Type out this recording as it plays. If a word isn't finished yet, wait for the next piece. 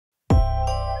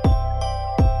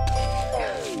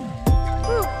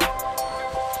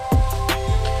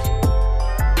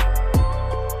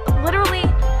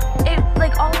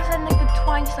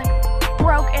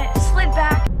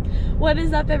What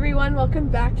is up, everyone? Welcome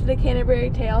back to the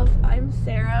Canterbury Tales. I'm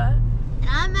Sarah. And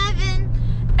I'm Evan.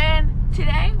 And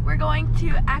today we're going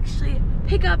to actually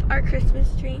pick up our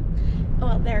Christmas tree.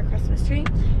 Well, their Christmas tree.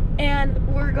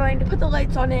 And we're going to put the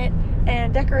lights on it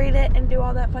and decorate it and do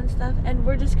all that fun stuff. And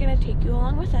we're just going to take you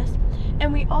along with us.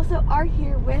 And we also are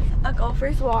here with A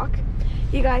Golfer's Walk.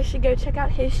 You guys should go check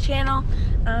out his channel.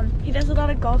 He does a lot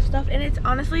of golf stuff and it's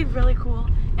honestly really cool.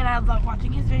 And I love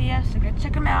watching his videos, so go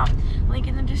check him out. Link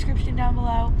in the description down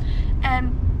below.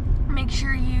 And make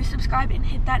sure you subscribe and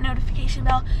hit that notification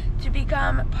bell to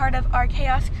become part of our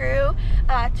Chaos Crew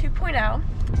 2.0.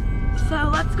 So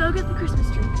let's go get the Christmas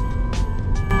tree.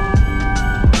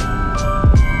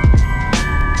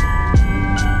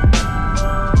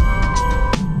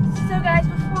 So guys,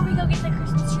 before we go get the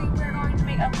Christmas tree, we're going to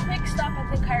make a quick stop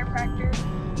at the chiropractor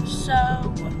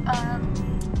so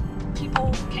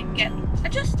people can get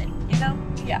adjusted, you know?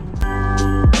 Yeah.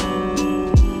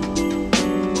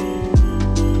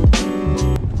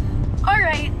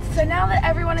 Alright, so now that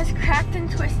everyone is cracked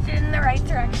and twisted in the right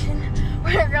direction,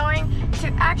 we're going to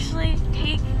actually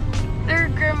take their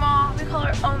grandma, we call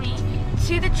her Omi,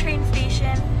 to the train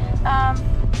station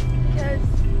because,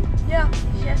 yeah,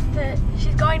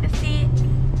 she's going to see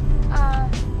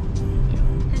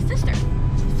his sister.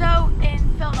 So, in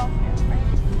Philadelphia, right?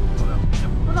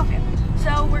 Philadelphia.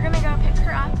 So we're gonna go pick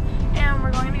her up and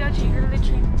we're going to go take her to the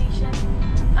train station.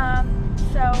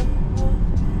 So we'll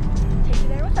take you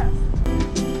there with us.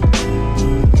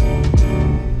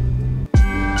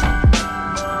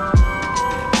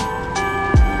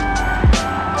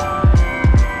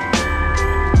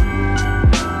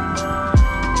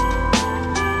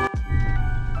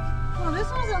 Well, this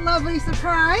was a lovely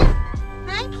surprise.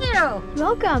 Thank you.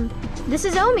 Welcome. This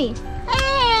is Omi.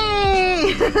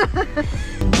 Hey!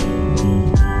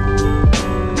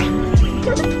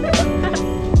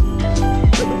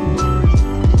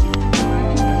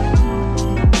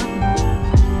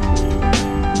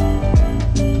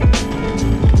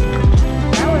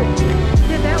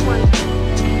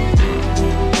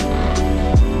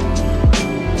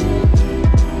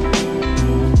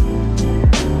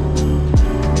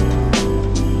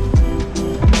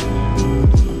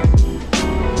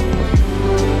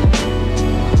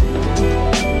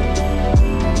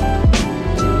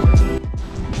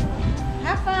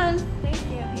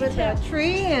 With that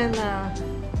tree and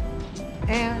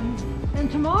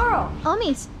tomorrow.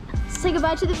 Omi, say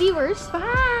goodbye to the viewers.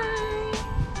 Bye.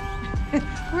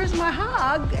 Where's my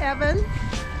hug, Evan?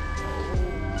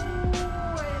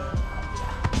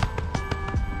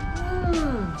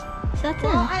 So that's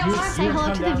Well, it. Say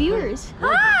hello to the viewers.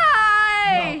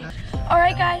 Hi!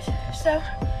 Alright guys, so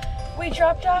we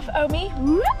dropped off Omi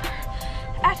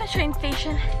at the train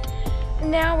station.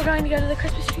 Now we're going to go to the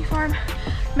Christmas tree farm.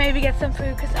 Maybe get some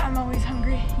food because I'm always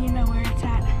hungry. You know where it's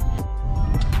at.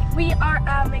 We are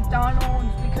at McDonald's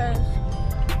because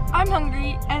I'm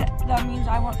hungry and that means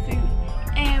I want food.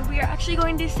 And we are actually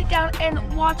going to sit down and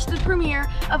watch the premiere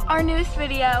of our newest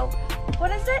video.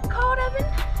 What is it called, Evan?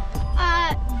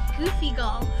 Goofy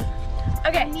Golf.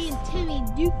 Okay. Me and Timmy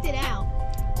duked it out.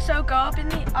 So go up in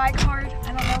the iCard,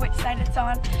 I don't know which side it's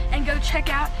on, and go check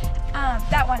out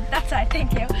that side,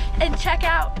 thank you. And check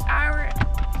out our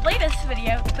latest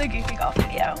video, the Goofy Golf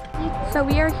video. So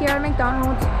we are here at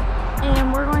McDonald's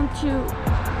and we're going to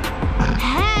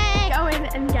go in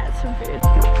and get some food.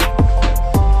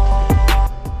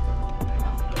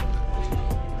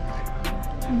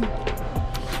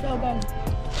 So good.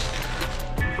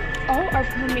 Oh, our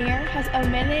premiere has a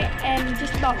minute and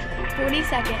just about 40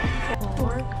 seconds.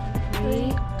 4,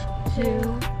 3, 2,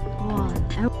 1.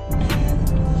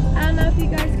 I don't know if you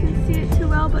guys can see it too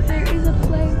well, but there is a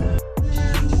plane.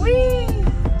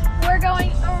 We're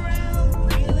going around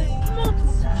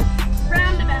multiple times.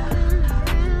 Roundabout.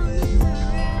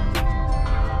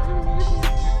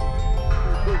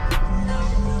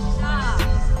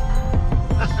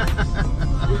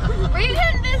 Were you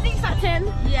getting dizzy, Sutton?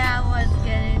 Yeah, I was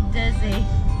getting dizzy.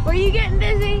 Were you getting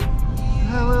dizzy?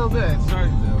 A little bit. Sorry,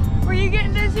 though. Were you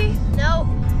getting dizzy? Nope.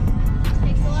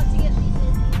 Takes a lot to get me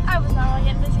dizzy. I was not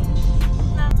getting dizzy.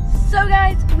 No. So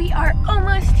guys, we are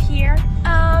almost here.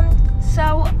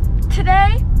 So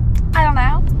today, I don't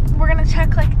know, we're gonna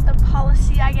check like the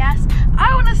policy, I guess.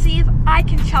 I wanna see if I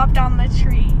can chop down the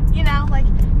tree. You know, like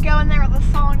go in there with a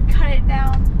saw and cut it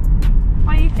down.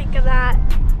 What do you think of that?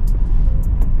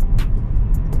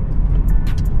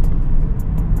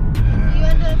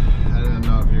 I don't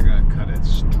know if you're gonna cut it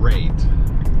straight.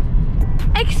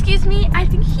 Excuse me, I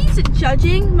think he's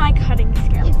judging my cutting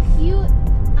skills.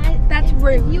 That's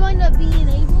rude. If you end up being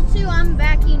able to, I'm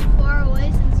backing far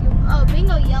away since you. Oh,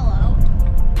 bingo yellow.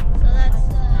 So that's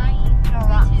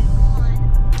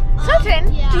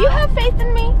have faith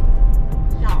in me?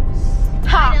 No.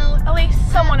 Ha! I don't. At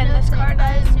least someone in this car I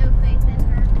does. have no faith in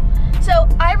her. So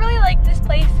I really like this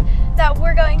place that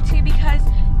we're going to because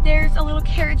there's a little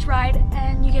carriage ride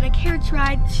and you get a carriage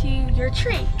ride to your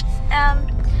tree.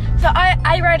 So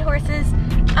I ride horses,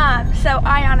 so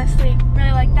I honestly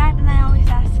really like that, and I always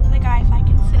ask the guy if I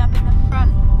can sit up in the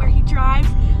front where he drives.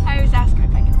 I always ask him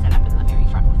if I can sit up in the very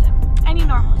front with him. And he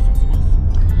normally says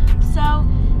yes. So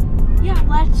yeah,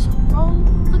 let's roll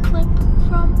the clip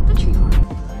from the tree farm.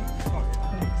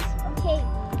 Okay.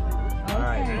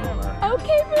 Alright,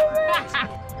 Okay, Boomer.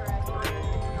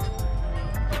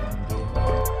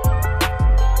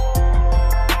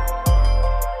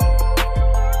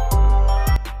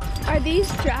 Are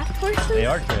these draft horses? They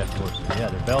are draft horses. Yeah,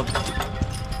 they're Belgian.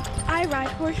 I ride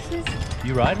horses.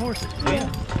 You ride horses? Yeah.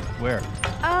 Where?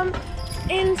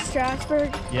 In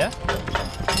Strasbourg. Yeah?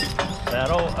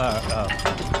 Saddle,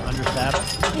 under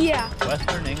saddle? Yeah,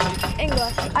 Western, English?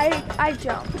 English. I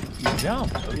jump. You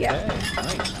jump. Okay, Yeah.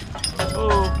 nice.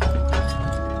 Oh.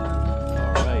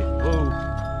 All right. Oh.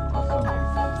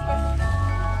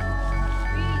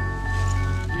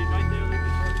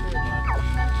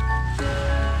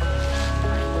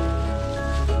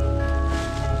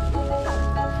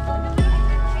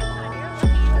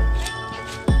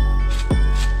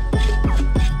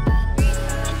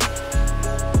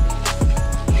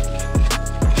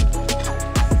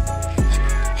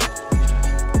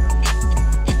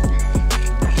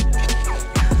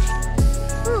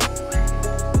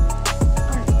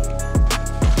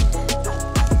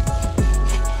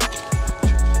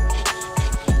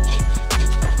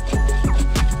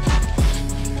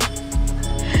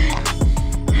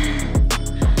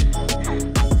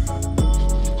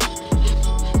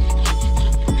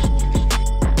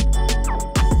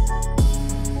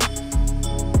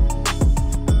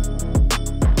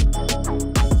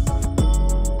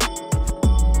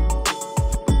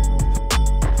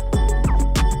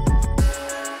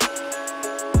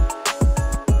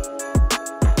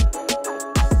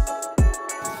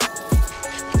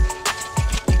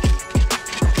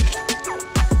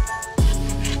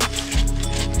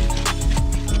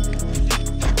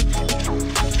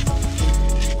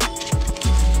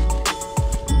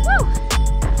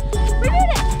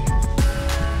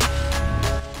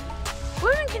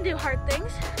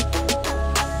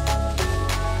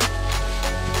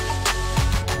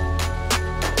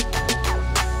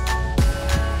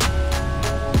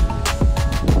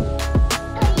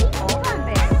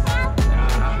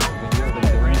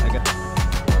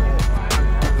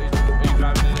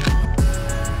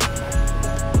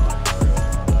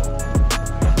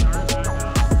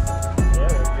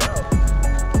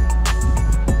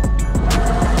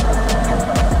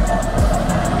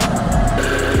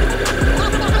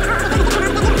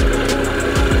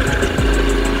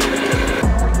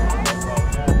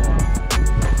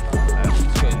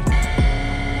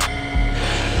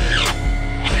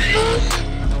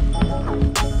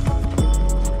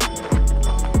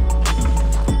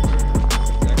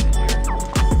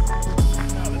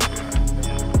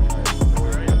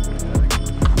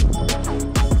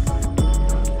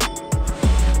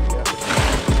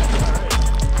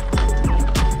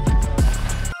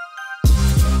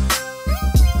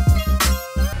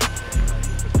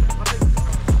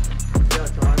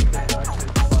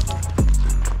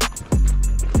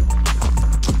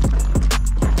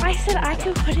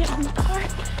 put it on the car,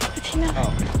 but you know,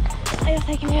 I guess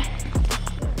I can do it.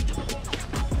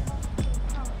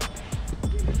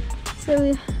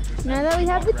 So now that we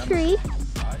have the tree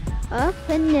up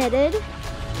and knitted,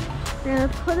 we're gonna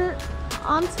put it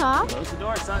on top. Close the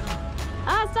door, Sutton.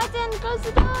 Ah, Sutton, close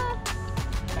the door.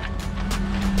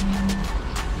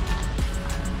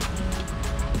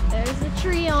 There's the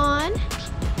tree on.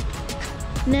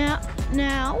 Now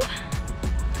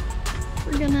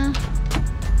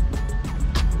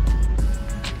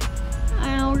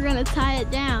we're gonna tie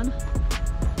it down.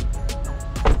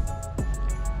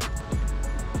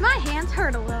 My hands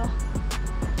hurt a little.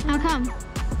 How come?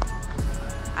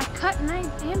 I cut and I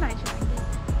dragged it.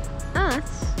 Oh,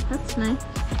 that's nice.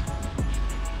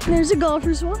 There's a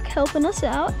golfer's walk helping us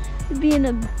out, being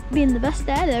the best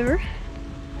dad ever.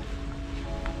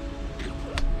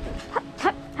 Hop,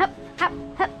 hop, hop, hop,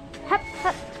 hop, hop, hop,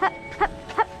 hop, hop,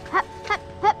 hop, hop,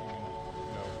 hop.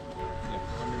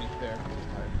 Underneath there.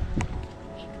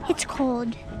 It's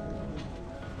cold.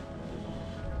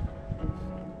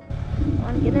 I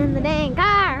want to get in the dang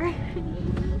car.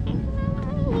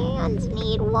 My hands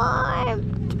need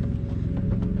warm.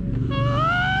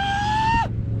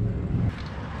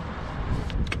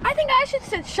 I think I should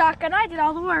sit shotgun. I did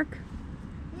all the work.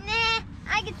 Nah,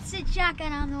 I get to sit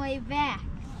shotgun on the way back.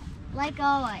 Like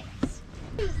always.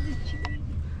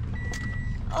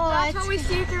 Oh, That's what we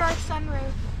see through our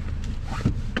sunroof.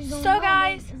 So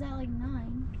guys, is that like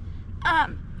 9?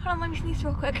 hold on, let me sneeze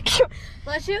real quick.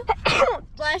 Bless you.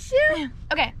 Bless you.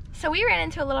 Okay, so we ran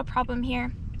into a little problem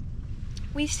here.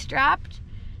 We strapped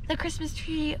the Christmas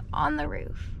tree on the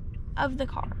roof of the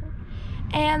car,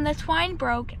 and the twine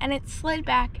broke and it slid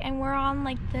back, and we're on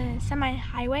like the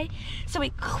semi-highway, so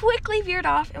we quickly veered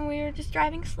off and we were just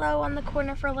driving slow on the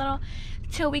corner for a little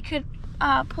till we could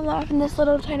pull off in this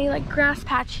little tiny like grass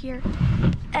patch here.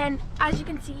 And as you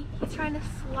can see, he's trying to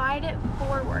slide it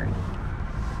forward,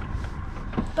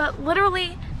 but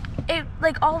literally it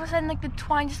like all of a sudden like the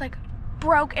twine just like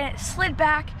broke and it slid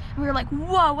back, and we were like,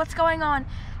 whoa, what's going on?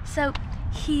 So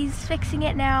he's fixing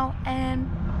it now, and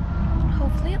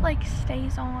hopefully it like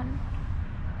stays on.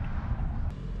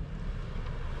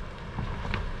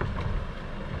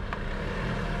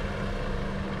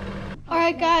 All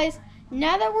right, guys.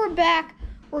 Now that we're back,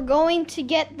 we're going to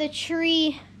get the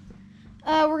tree.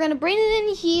 We're gonna bring it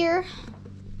in here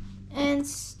and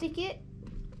stick it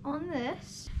on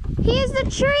this. Here's the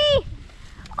tree.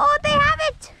 Oh, they have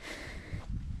it.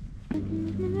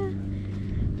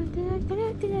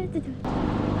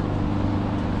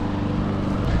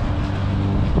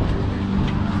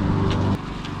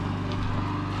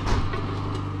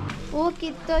 Look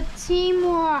at the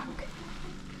teamwork.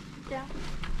 Down.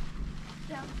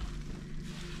 Down.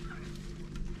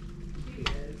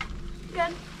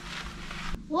 Good.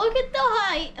 Look at the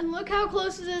height and look how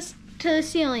close it is to the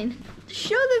ceiling.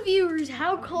 Show the viewers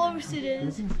how close it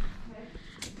is.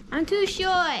 I'm too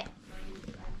short.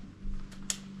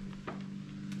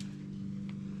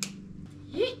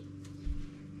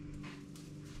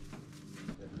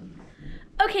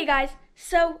 Okay guys,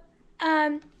 so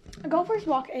Golfer's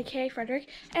Walk, aka Frederick,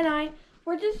 and I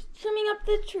were just swimming up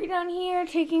the tree down here,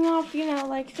 taking off, you know,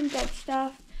 like some dead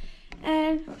stuff.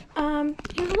 And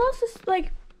he was also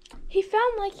like, he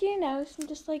found like, you know, some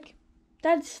just like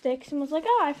dead sticks and was like,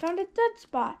 oh, I found a dead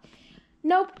spot.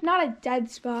 Nope, not a dead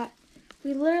spot.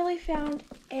 We literally found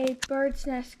a bird's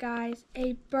nest, guys,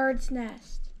 a bird's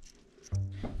nest.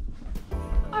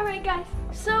 All right, guys,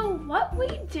 so what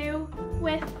we do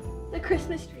with the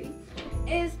Christmas tree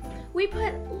is we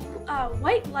put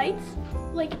white lights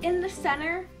like in the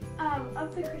center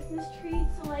of the Christmas tree,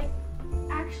 so like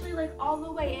actually like all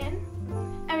the way in,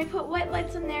 and we put white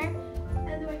lights in there, and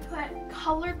then we put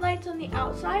colored lights on the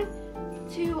outside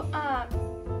to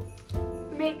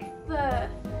make the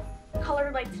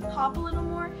colored lights pop a little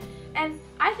more, and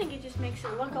I think it just makes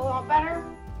it look a lot better.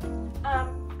 I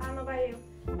don't know about you,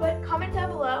 but comment down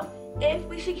below if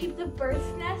we should keep the bird's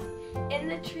nest in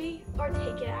the tree or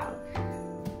take it out.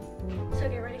 So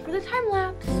get ready for the time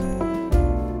lapse.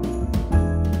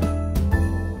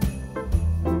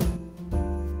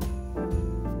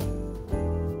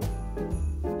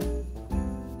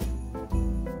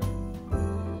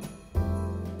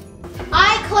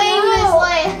 I claim this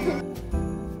land.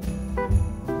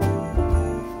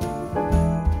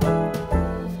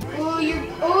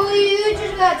 You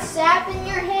just got sap in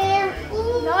your hair.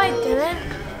 Ooh. No, I didn't.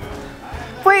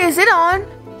 Wait, is it on?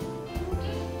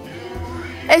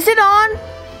 Is it on?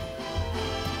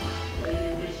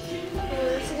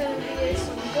 This is gonna be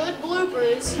some good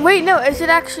bloopers. Wait, no, is it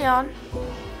actually on?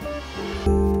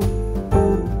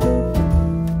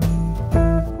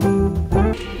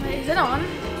 Wait, is it on?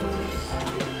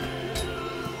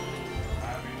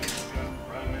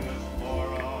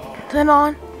 Is it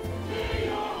on?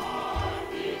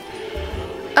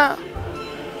 Oh.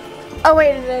 Oh,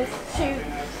 wait, it is. Shoot.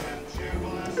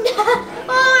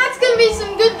 Oh, that's gonna be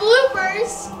some good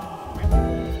bloopers.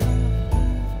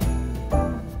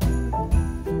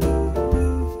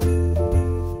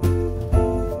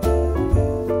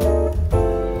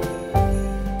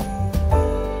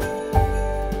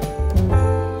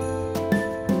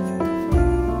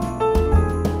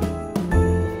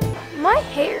 My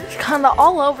hair's kind of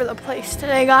all over the place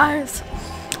today, guys.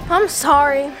 I'm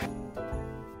sorry.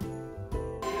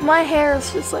 My hair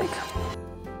is just like...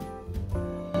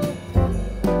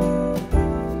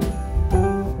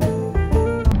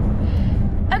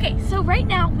 Okay, so right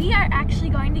now we are actually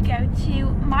going to go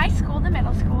to my school, the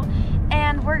middle school,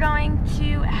 and we're going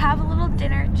to have a little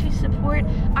dinner to support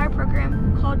our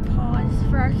program called Pause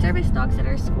for our service dogs at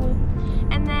our school.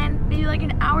 And then maybe like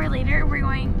an hour later, we're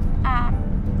going,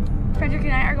 Frederick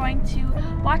and I are going to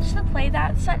watch the play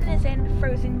that Sutton is in,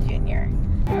 Frozen Jr.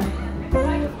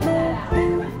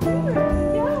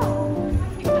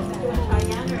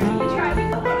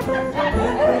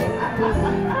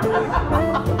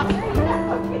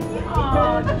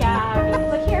 Oh, Gabby.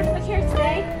 Look here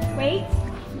today. Wait,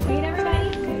 everybody.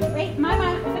 Wait.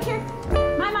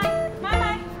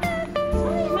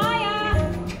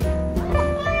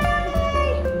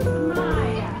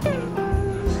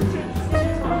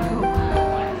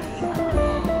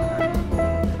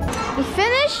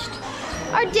 finished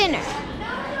our dinner.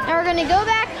 Now we're gonna go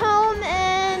back home,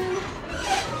 and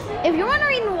if you're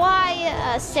wondering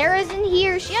why Sarah's in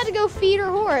here, she had to go feed her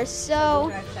horse,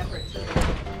 so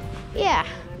yeah.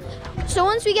 So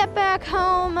once we get back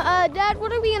home, Dad,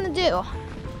 what are we gonna do?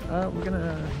 We're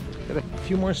gonna get a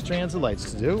few more strands of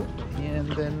lights to do,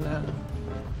 and then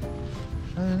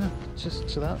I don't know, just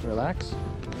chill out, relax.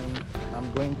 And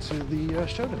I'm going to the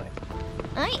show tonight.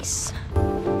 Nice.